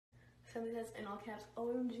Somebody says in all caps,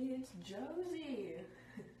 OMG, it's Josie.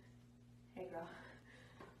 Hey girl.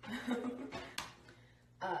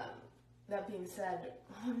 That being said,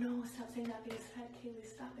 oh no, stop saying that being said, Kaylee,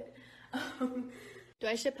 stop it. Do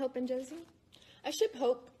I ship Hope and Josie? I ship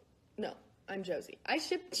Hope. No, I'm Josie. I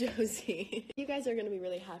ship Josie. You guys are gonna be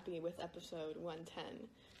really happy with episode 110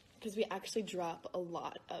 because we actually drop a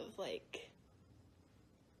lot of, like,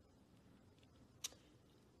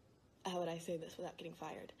 how would I say this without getting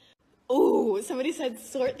fired? Ooh, somebody said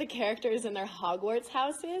sort the characters in their Hogwarts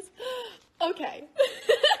houses. Okay.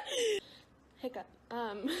 Hiccup.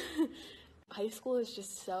 High school is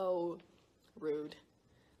just so rude.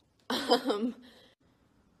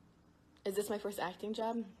 Is this my first acting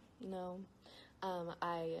job? No.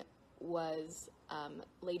 I was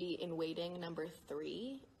lady in waiting number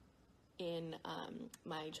 3 in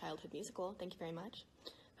my childhood musical. Thank you very much.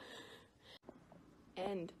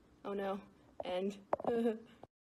 And, oh no, and